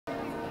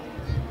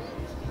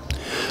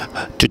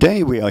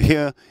Today we are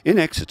here in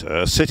Exeter,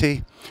 a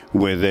city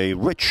with a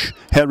rich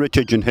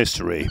heritage and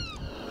history.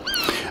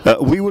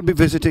 We will be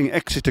visiting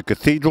Exeter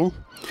Cathedral,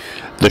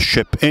 the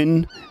Ship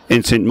Inn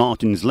in St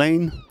Martin's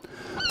Lane,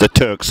 the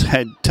Turk's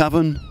Head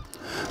Tavern,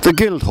 the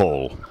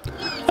Guildhall,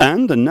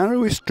 and the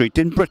narrowest street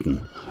in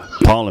Britain,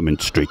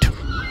 Parliament Street.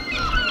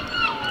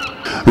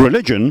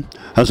 Religion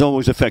has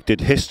always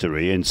affected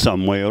history in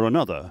some way or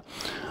another,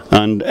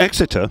 and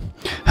Exeter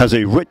has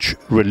a rich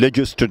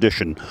religious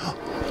tradition.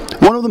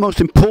 One of the most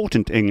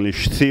important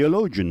English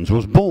theologians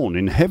was born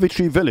in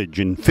Heavitree Village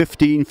in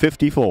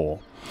 1554.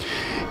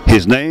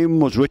 His name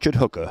was Richard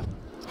Hooker,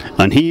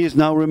 and he is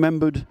now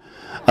remembered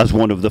as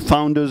one of the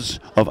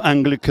founders of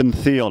Anglican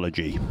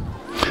theology.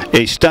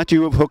 A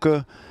statue of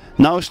Hooker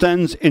now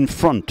stands in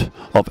front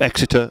of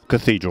Exeter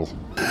Cathedral.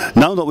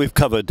 Now that we've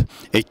covered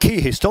a key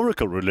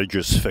historical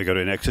religious figure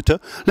in Exeter,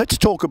 let's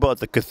talk about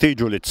the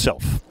cathedral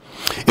itself.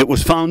 It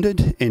was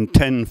founded in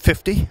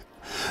 1050,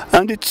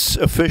 and its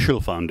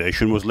official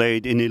foundation was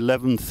laid in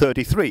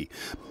 1133,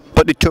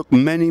 but it took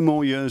many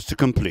more years to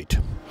complete.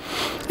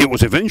 It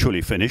was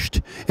eventually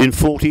finished in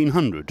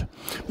 1400,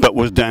 but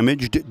was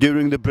damaged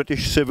during the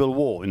British Civil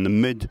War in the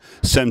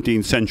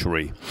mid-17th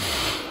century.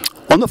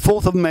 On the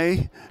 4th of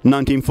May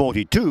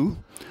 1942,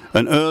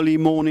 an early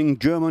morning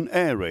German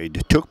air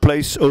raid took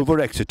place over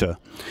Exeter,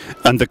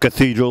 and the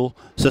cathedral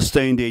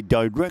sustained a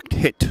direct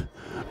hit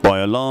by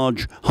a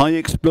large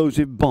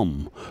high-explosive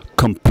bomb,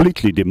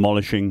 completely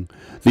demolishing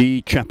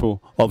the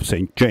chapel of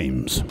St.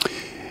 James.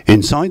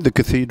 Inside the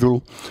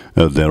cathedral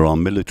there are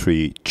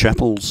military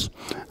chapels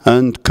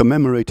and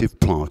commemorative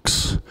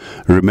plaques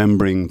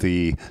remembering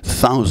the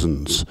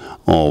thousands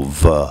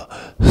of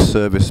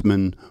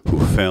servicemen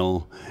who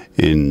fell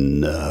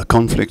in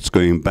conflicts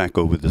going back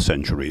over the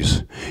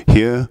centuries.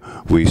 Here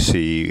we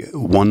see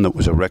one that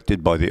was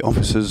erected by the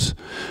officers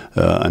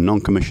and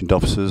non-commissioned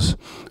officers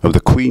of the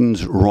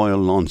Queen's Royal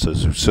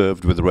Lancers who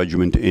served with the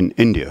regiment in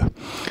India.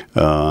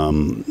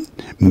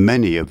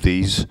 Many of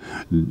these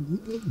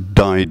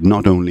died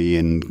not only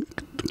in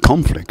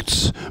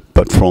conflicts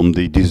but from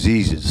the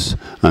diseases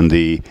and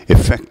the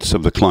effects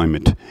of the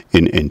climate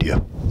in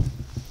India.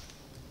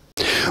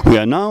 We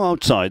are now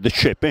outside the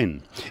Ship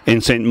Inn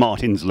in St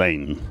Martin's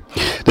Lane.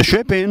 The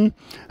Ship Inn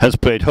has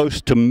played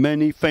host to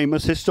many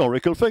famous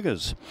historical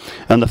figures,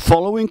 and the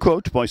following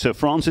quote by Sir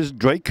Francis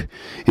Drake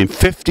in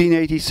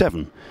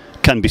 1587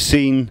 can be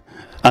seen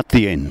at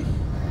the inn.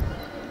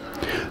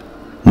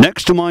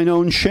 "Next to mine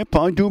own ship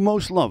I do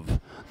most love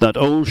that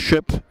old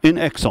ship in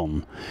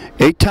Exon,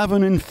 a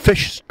tavern in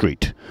Fish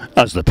Street,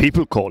 as the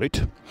people call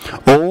it,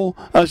 or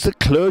as the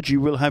clergy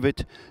will have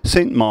it,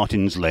 St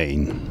Martin's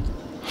Lane.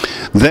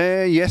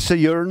 There, yes,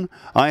 yearn,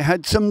 I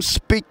had some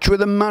speech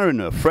with a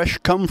mariner fresh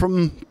come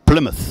from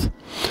Plymouth.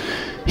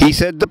 He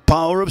said the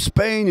power of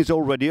Spain is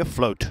already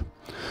afloat.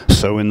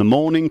 So in the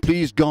morning,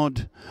 please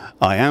God,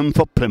 I am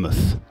for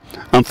Plymouth,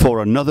 and for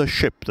another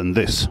ship than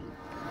this."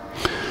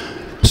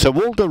 Sir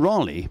Walter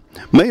Raleigh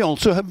may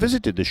also have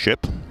visited the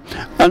ship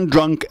and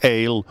drunk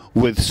ale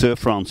with Sir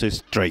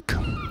Francis Drake.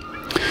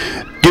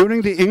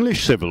 During the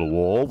English Civil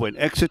War, when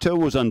Exeter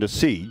was under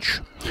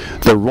siege,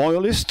 the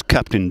royalist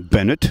Captain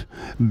Bennet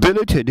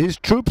billeted his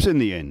troops in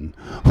the inn,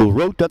 who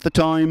wrote at the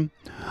time,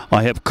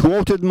 "I have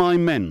quartered my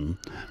men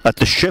at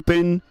the Ship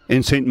Inn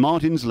in St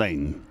Martin's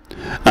Lane,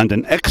 and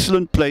an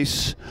excellent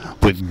place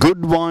with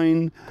good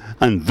wine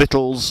and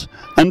victuals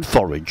and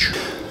forage."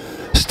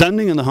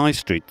 Standing in the High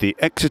Street, the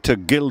Exeter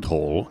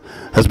Guildhall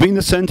has been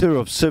the centre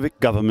of civic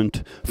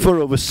government for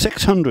over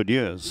 600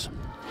 years.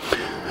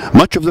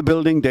 Much of the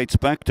building dates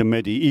back to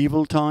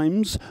medieval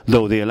times,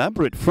 though the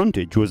elaborate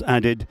frontage was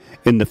added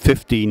in the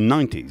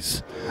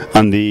 1590s,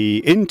 and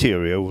the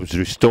interior was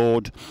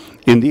restored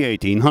in the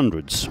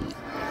 1800s.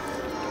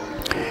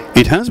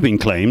 It has been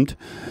claimed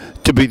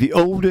to be the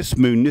oldest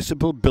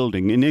municipal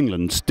building in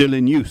England still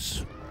in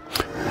use,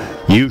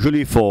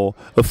 usually for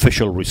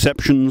official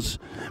receptions,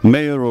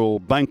 mayoral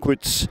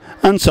banquets,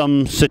 and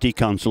some city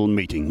council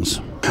meetings.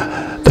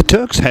 The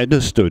Turk's Head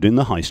has stood in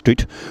the High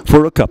Street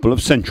for a couple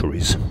of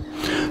centuries.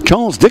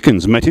 Charles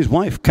Dickens met his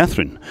wife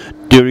Catherine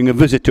during a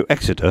visit to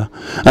Exeter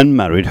and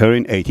married her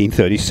in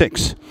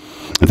 1836.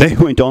 They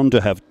went on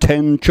to have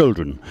 10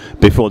 children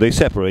before they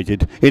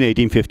separated in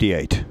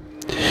 1858.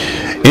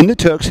 In the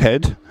Turk's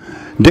Head,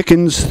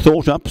 Dickens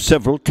thought up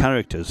several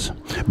characters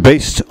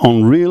based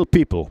on real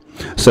people,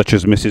 such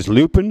as Mrs.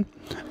 Lupin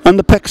and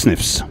the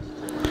Pecksniffs.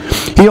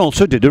 He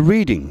also did a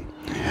reading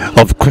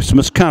of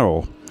Christmas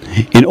Carol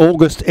in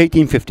August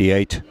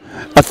 1858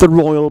 at the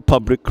Royal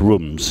Public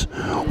Rooms,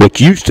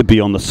 which used to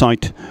be on the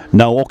site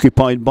now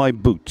occupied by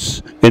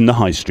Boots in the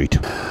High Street.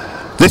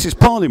 This is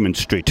Parliament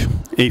Street,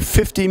 a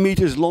 50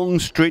 metres long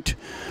street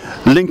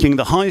linking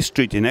the High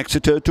Street in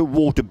Exeter to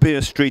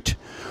Waterbeer Street,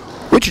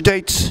 which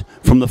dates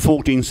from the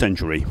 14th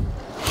century.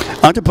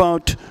 At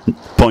about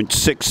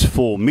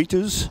 0.64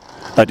 metres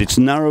at its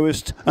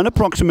narrowest and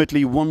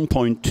approximately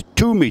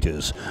 1.2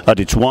 metres at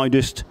its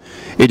widest,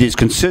 it is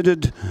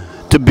considered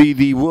to be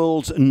the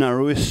world's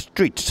narrowest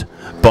street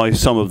by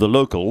some of the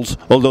locals,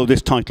 although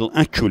this title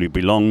actually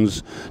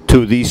belongs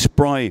to the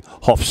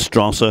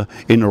Spreihofstrasse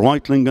in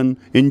Reutlingen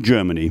in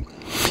Germany.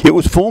 It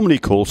was formerly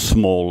called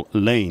Small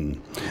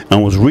Lane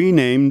and was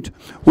renamed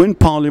when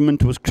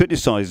Parliament was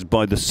criticised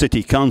by the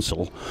City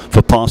Council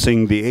for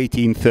passing the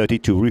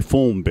 1832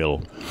 Reform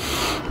Bill.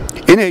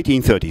 In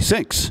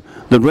 1836,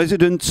 the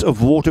residents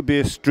of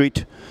Waterbury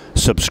Street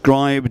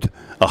subscribed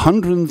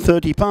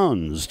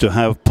 £130 to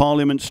have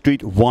Parliament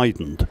Street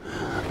widened,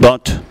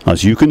 but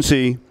as you can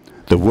see,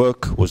 the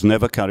work was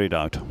never carried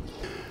out.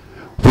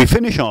 We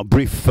finish our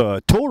brief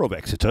tour of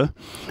Exeter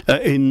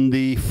in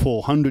the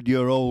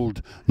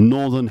 400-year-old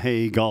Northern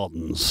Hay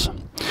Gardens.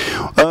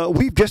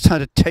 We've just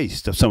had a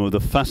taste of some of the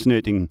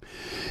fascinating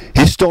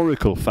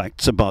historical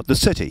facts about the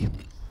city.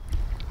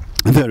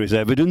 There is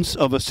evidence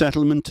of a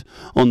settlement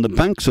on the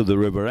banks of the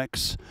River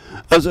Exe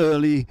as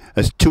early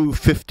as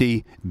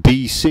 250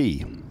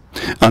 BC,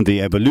 and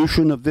the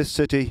evolution of this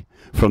city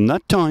from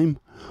that time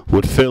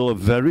would fill a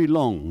very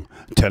long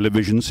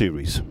television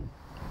series.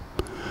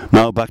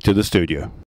 Now back to the studio.